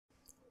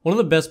One of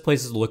the best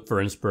places to look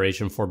for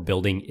inspiration for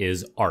building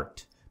is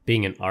art.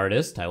 Being an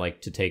artist, I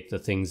like to take the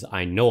things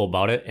I know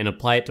about it and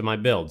apply it to my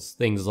builds.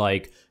 Things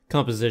like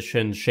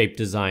composition, shape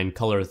design,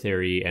 color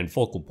theory, and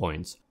focal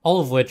points, all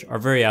of which are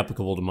very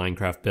applicable to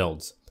Minecraft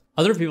builds.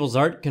 Other people's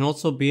art can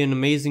also be an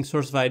amazing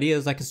source of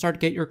ideas that can start to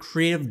get your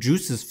creative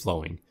juices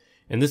flowing.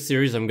 In this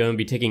series, I'm going to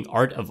be taking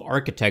art of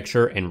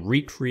architecture and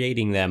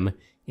recreating them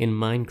in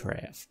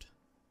Minecraft.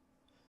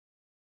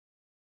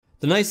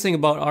 The nice thing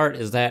about art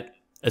is that,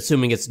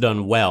 assuming it's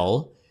done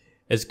well,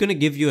 it's going to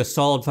give you a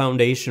solid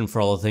foundation for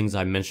all the things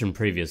I mentioned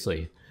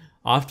previously.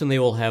 Often they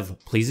will have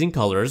pleasing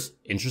colors,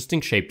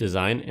 interesting shape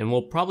design, and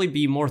will probably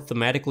be more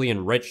thematically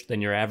enriched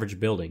than your average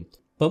building.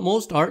 But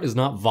most art is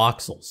not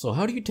voxel, so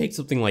how do you take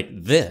something like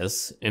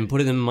this and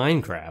put it in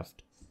Minecraft?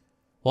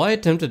 Well, I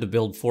attempted to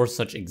build 4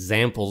 such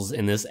examples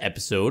in this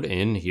episode,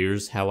 and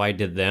here's how I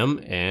did them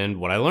and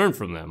what I learned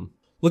from them.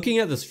 Looking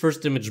at this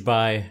first image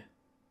by...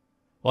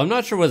 well, I'm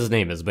not sure what his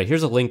name is, but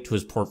here's a link to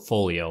his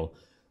portfolio.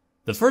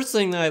 The first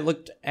thing that I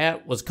looked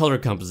at was color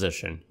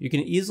composition. You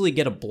can easily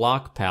get a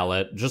block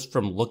palette just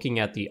from looking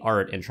at the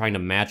art and trying to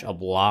match a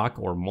block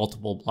or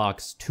multiple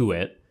blocks to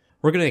it.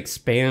 We're going to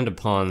expand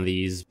upon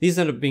these. These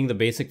end up being the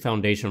basic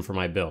foundation for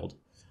my build.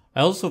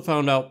 I also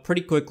found out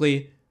pretty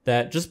quickly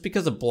that just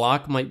because a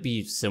block might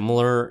be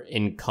similar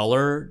in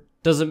color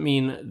doesn't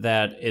mean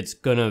that it's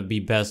gonna be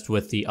best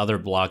with the other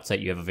blocks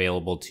that you have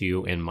available to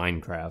you in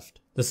Minecraft.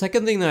 The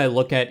second thing that I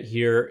look at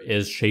here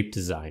is shape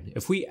design.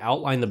 If we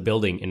outline the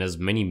building in as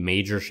many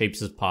major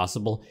shapes as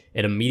possible,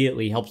 it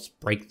immediately helps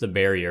break the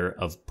barrier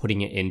of putting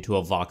it into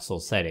a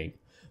voxel setting.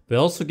 But it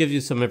also gives you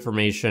some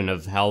information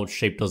of how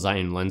shape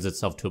design lends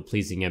itself to a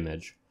pleasing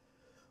image.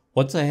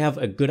 Once I have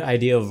a good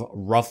idea of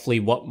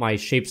roughly what my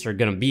shapes are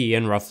going to be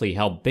and roughly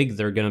how big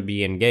they're going to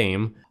be in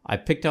game, I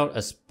picked out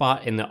a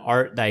spot in the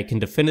art that I can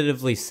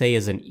definitively say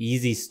is an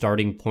easy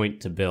starting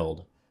point to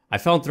build. I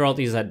found throughout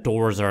these that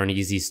doors are an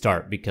easy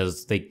start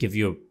because they give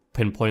you a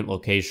pinpoint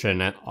location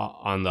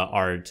on the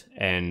art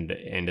and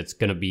it's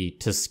going to be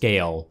to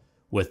scale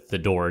with the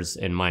doors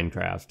in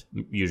Minecraft,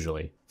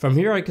 usually. From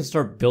here I can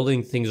start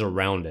building things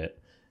around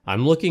it.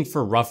 I'm looking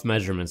for rough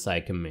measurements that I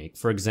can make.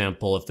 For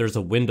example, if there's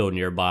a window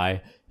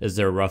nearby, is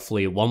there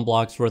roughly 1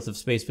 block's worth of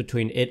space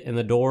between it and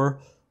the door?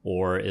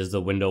 Or is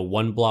the window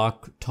 1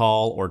 block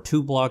tall or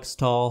 2 blocks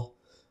tall?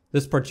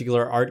 This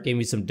particular art gave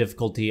me some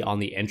difficulty on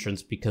the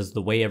entrance because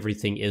the way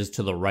everything is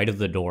to the right of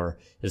the door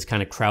is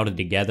kind of crowded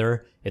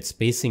together. Its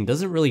spacing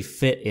doesn't really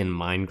fit in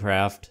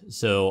Minecraft,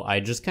 so I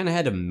just kind of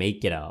had to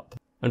make it up.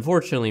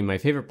 Unfortunately, my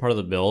favorite part of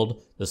the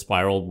build, the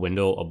spiral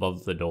window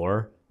above the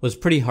door, was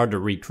pretty hard to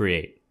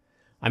recreate.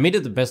 I made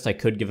it the best I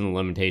could given the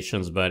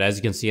limitations, but as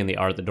you can see in the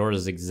art, the door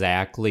is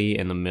exactly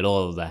in the middle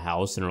of the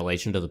house in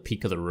relation to the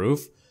peak of the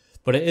roof,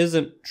 but it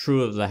isn't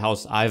true of the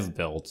house I've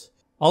built.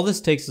 All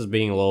this takes is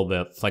being a little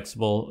bit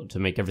flexible to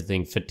make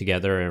everything fit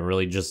together, and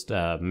really just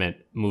meant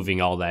moving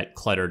all that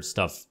cluttered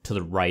stuff to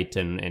the right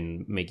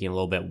and making it a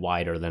little bit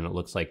wider than it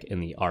looks like in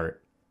the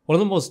art. One of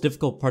the most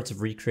difficult parts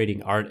of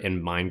recreating art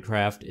in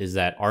Minecraft is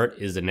that art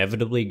is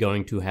inevitably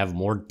going to have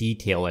more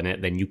detail in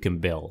it than you can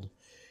build.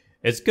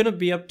 It's going to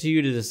be up to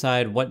you to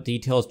decide what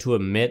details to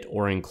omit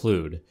or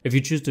include. If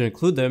you choose to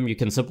include them, you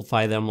can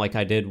simplify them like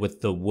I did with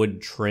the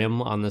wood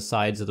trim on the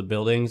sides of the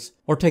buildings,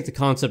 or take the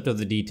concept of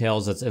the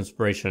details as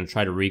inspiration and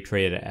try to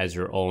recreate it as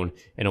your own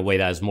in a way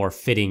that is more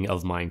fitting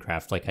of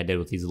Minecraft like I did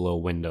with these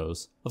little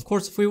windows. Of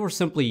course, if we were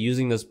simply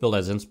using this build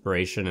as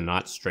inspiration and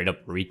not straight up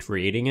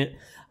recreating it,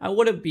 I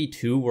wouldn't be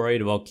too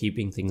worried about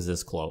keeping things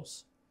this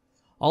close.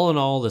 All in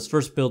all, this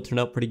first build turned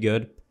out pretty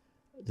good.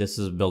 This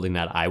is a building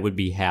that I would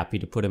be happy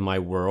to put in my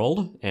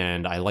world,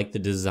 and I like the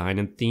design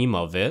and theme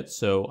of it,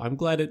 so I'm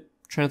glad it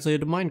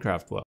translated to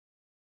Minecraft well.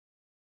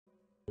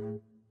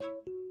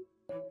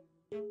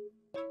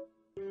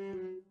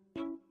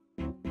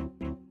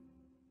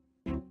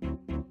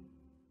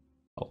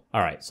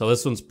 Alright, so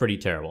this one's pretty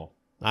terrible.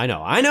 I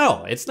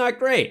know, it's not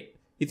great.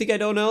 You think I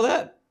don't know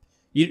that?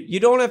 You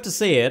don't have to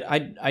say it. I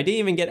didn't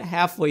even get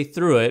halfway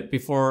through it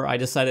before I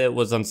decided it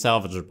was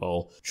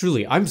unsalvageable.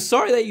 Truly, I'm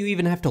sorry that you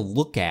even have to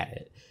look at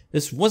it.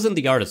 This wasn't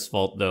the artist's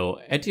fault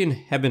though.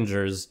 Etienne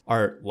Hebinger's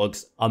art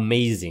looks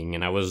amazing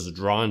and I was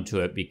drawn to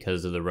it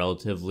because of the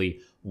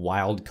relatively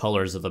wild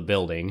colors of the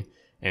building.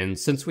 And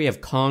since we have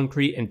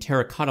concrete and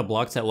terracotta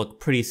blocks that look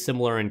pretty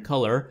similar in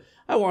color,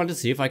 I wanted to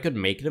see if I could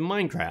make it in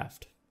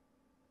Minecraft.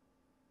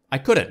 I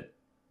couldn't.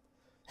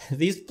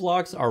 These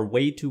blocks are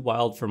way too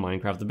wild for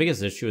Minecraft. The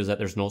biggest issue is that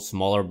there's no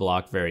smaller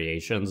block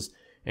variations,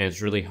 and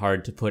it's really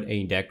hard to put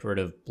any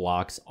decorative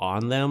blocks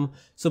on them.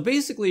 So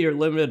basically you're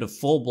limited to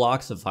full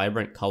blocks of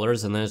vibrant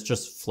colors and then it's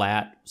just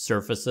flat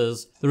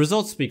surfaces. The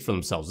results speak for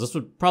themselves. This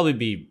would probably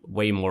be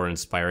way more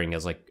inspiring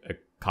as like a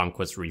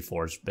Conquest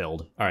Reforged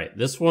build. Alright,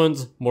 this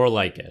one's more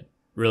like it.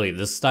 Really,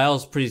 the style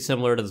is pretty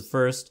similar to the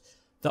first.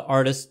 The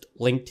artist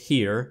linked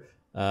here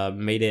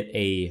made it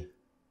a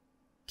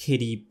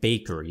kitty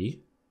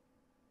bakery.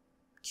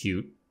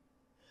 Cute.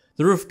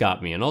 The roof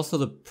got me, and also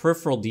the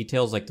peripheral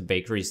details like the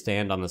bakery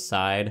stand on the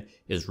side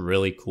is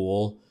really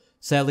cool.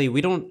 Sadly,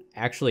 we don't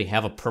actually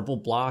have a purple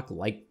block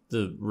like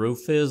the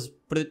roof is,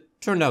 but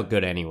it turned out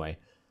good anyway.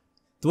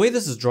 The way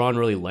this is drawn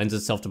really lends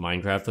itself to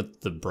Minecraft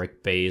with the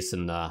brick base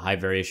and the high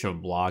variation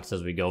of blocks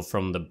as we go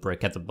from the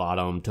brick at the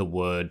bottom to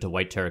wood to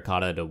white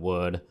terracotta to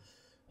wood.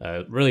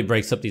 It really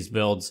breaks up these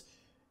builds.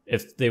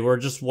 If they were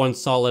just one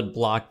solid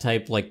block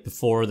type like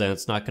before, then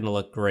it's not going to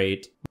look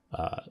great.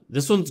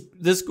 This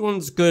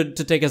one's good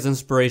to take as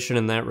inspiration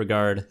in that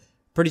regard.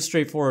 Pretty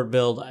straightforward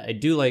build. I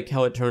do like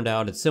how it turned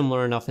out. It's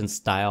similar enough in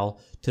style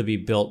to be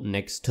built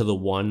next to the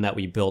one that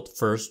we built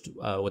first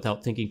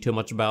without thinking too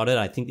much about it.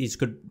 I think these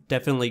could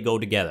definitely go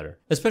together,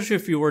 especially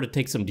if you were to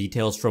take some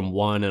details from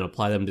one and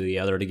apply them to the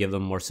other to give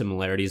them more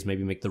similarities,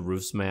 maybe make the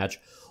roofs match,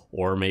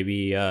 or maybe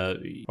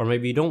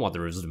you don't want the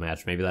roofs to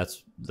match. Maybe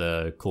that's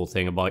the cool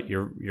thing about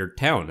your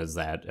town is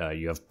that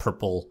you have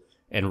purple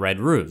and red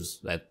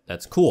roofs.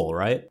 That's cool,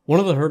 right? One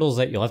of the hurdles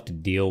that you'll have to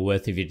deal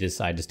with if you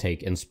decide to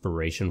take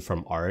inspiration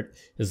from art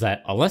is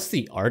that unless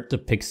the art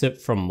depicts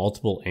it from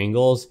multiple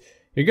angles,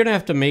 you're gonna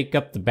have to make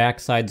up the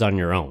backsides on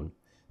your own.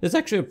 It's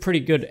actually a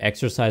pretty good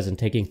exercise in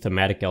taking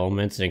thematic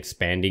elements and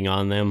expanding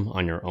on them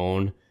on your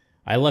own.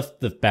 I left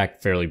the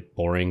back fairly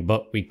boring,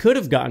 but we could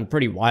have gotten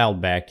pretty wild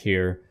back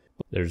here.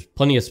 There's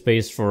plenty of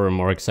space for a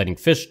more exciting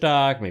fish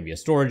dock, maybe a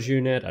storage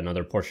unit,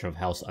 another portion of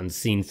house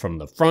unseen from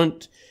the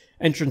front,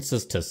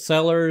 entrances to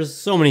cellars,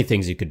 so many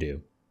things you could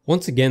do.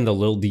 Once again, the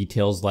little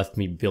details left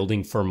me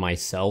building for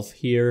myself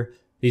here.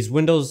 These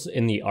windows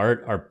in the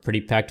art are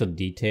pretty packed with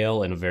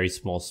detail in a very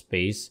small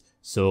space,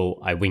 so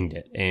I winged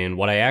it. And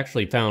what I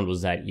actually found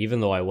was that even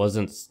though I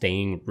wasn't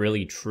staying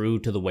really true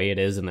to the way it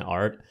is in the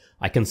art,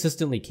 I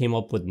consistently came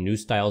up with new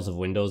styles of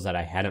windows that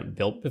I hadn't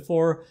built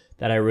before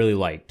that I really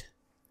liked.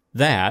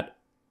 That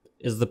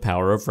is the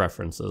power of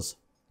references.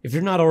 If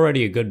you're not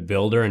already a good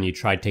builder and you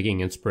try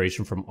taking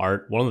inspiration from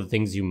art, one of the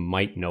things you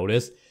might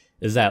notice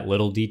is that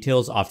little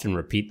details often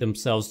repeat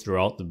themselves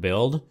throughout the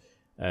build.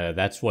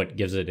 That's what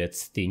gives it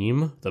its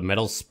theme. The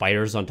metal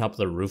spires on top of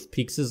the roof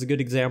peaks is a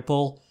good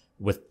example,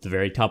 with the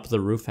very top of the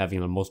roof having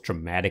the most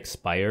dramatic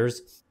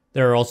spires.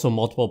 There are also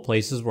multiple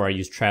places where I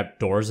use trap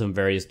doors in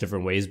various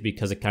different ways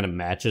because it kind of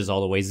matches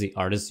all the ways the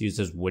artist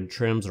uses wood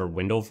trims or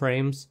window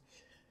frames.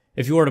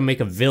 If you were to make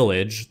a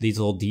village, these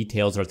little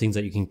details are things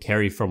that you can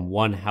carry from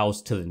one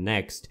house to the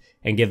next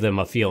and give them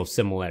a feel of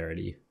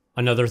similarity.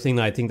 Another thing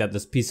that I think that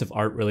this piece of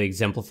art really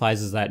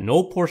exemplifies is that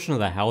no portion of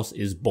the house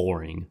is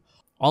boring.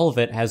 All of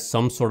it has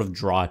some sort of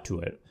draw to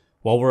it.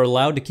 While we're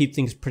allowed to keep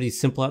things pretty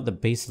simple at the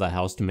base of the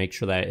house to make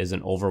sure that it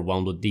isn't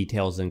overwhelmed with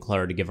details and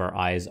clutter to give our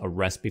eyes a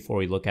rest before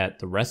we look at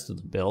the rest of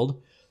the build,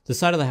 the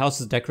side of the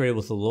house is decorated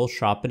with a little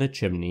shop and a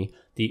chimney,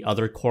 the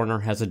other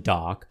corner has a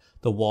dock,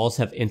 the walls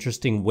have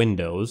interesting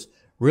windows.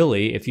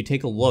 Really, if you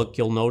take a look,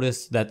 you'll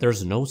notice that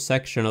there's no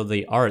section of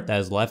the art that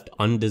is left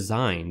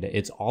undesigned.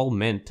 It's all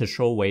meant to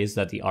show ways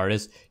that the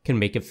artist can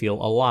make it feel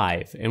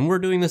alive, and we're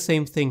doing the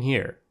same thing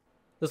here.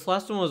 This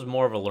last one was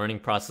more of a learning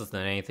process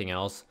than anything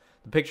else.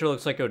 The picture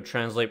looks like it would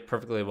translate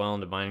perfectly well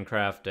into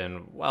Minecraft,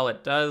 and while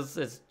it does,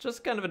 it's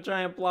just kind of a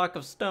giant block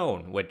of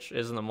stone, which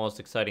isn't the most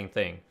exciting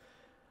thing.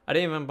 I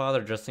didn't even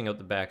bother dressing up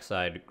the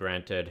backside,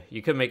 granted.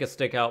 You could make it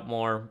stick out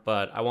more,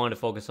 but I wanted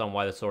to focus on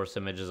why the source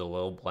image is a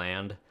little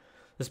bland.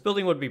 This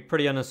building would be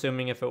pretty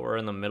unassuming if it were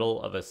in the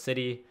middle of a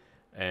city,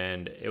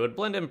 and it would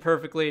blend in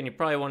perfectly and you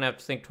probably wouldn't have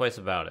to think twice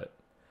about it.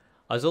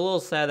 I was a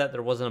little sad that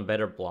there wasn't a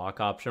better block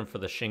option for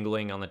the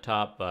shingling on the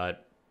top,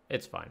 but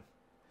it's fine.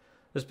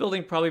 This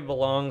building probably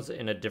belongs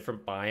in a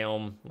different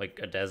biome, like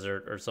a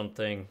desert or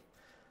something.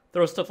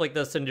 Throw stuff like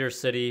this into your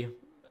city.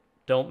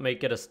 Don't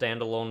make it a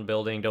standalone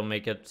building. Don't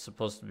make it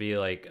supposed to be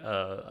like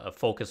a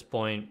focus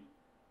point.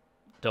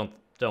 Don't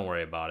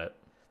worry about it.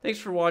 Thanks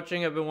for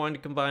watching. I've been wanting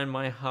to combine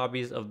my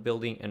hobbies of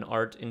building and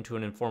art into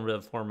an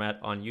informative format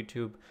on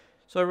YouTube.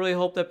 So I really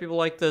hope that people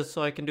like this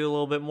so I can do a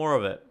little bit more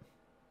of it.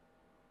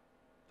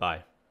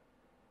 Bye.